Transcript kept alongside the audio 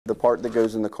The part that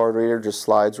goes in the card reader just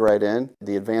slides right in.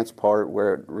 The advanced part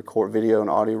where it video and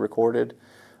audio recorded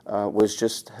was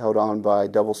just held on by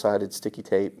double-sided sticky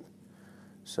tape.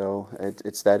 So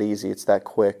it's that easy, it's that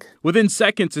quick. Within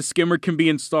seconds, a skimmer can be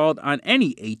installed on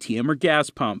any ATM or gas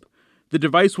pump. The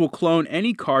device will clone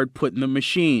any card put in the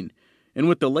machine. And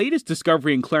with the latest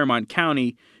discovery in Claremont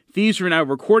County, thieves are now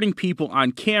recording people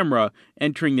on camera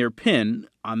entering their PIN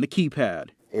on the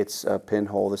keypad. It's a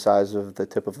pinhole the size of the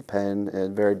tip of a pen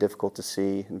and very difficult to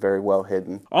see and very well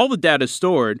hidden. All the data is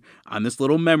stored on this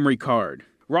little memory card.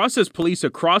 Ross says police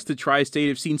across the tri-state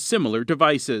have seen similar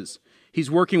devices. He's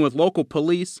working with local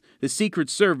police, the Secret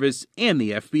Service, and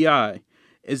the FBI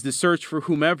as the search for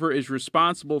whomever is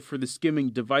responsible for the skimming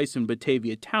device in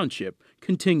Batavia Township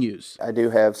continues. I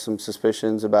do have some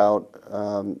suspicions about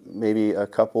maybe a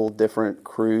couple different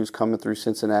crews coming through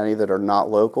Cincinnati that are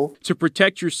not local. To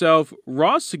protect yourself,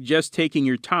 Ross suggests taking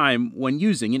your time when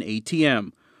using an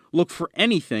ATM. Look for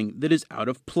anything that is out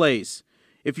of place.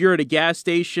 If you're at a gas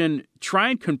station,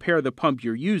 try and compare the pump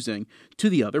you're using to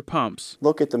the other pumps.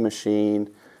 Look at the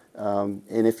machine,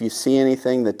 and if you see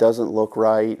anything that doesn't look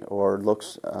right or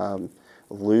looks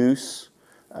loose,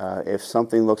 if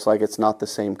something looks like it's not the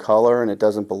same color and it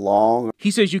doesn't belong.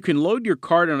 He says you can load your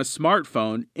card on a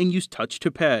smartphone and use touch to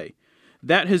pay.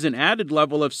 That has an added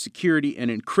level of security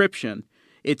and encryption.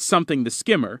 It's something the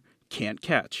skimmer can't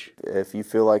catch. If you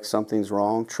feel like something's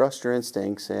wrong, trust your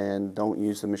instincts and don't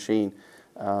use the machine.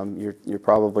 You're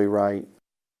probably right.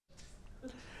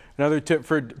 Another tip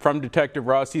from Detective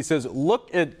Ross, he says, look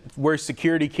at where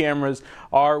security cameras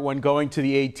are when going to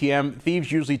the ATM.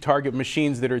 Thieves usually target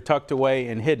machines that are tucked away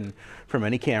and hidden from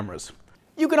any cameras.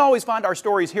 You can always find our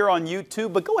stories here on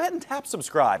YouTube, but go ahead and tap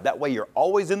subscribe. That way you're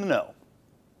always in the know.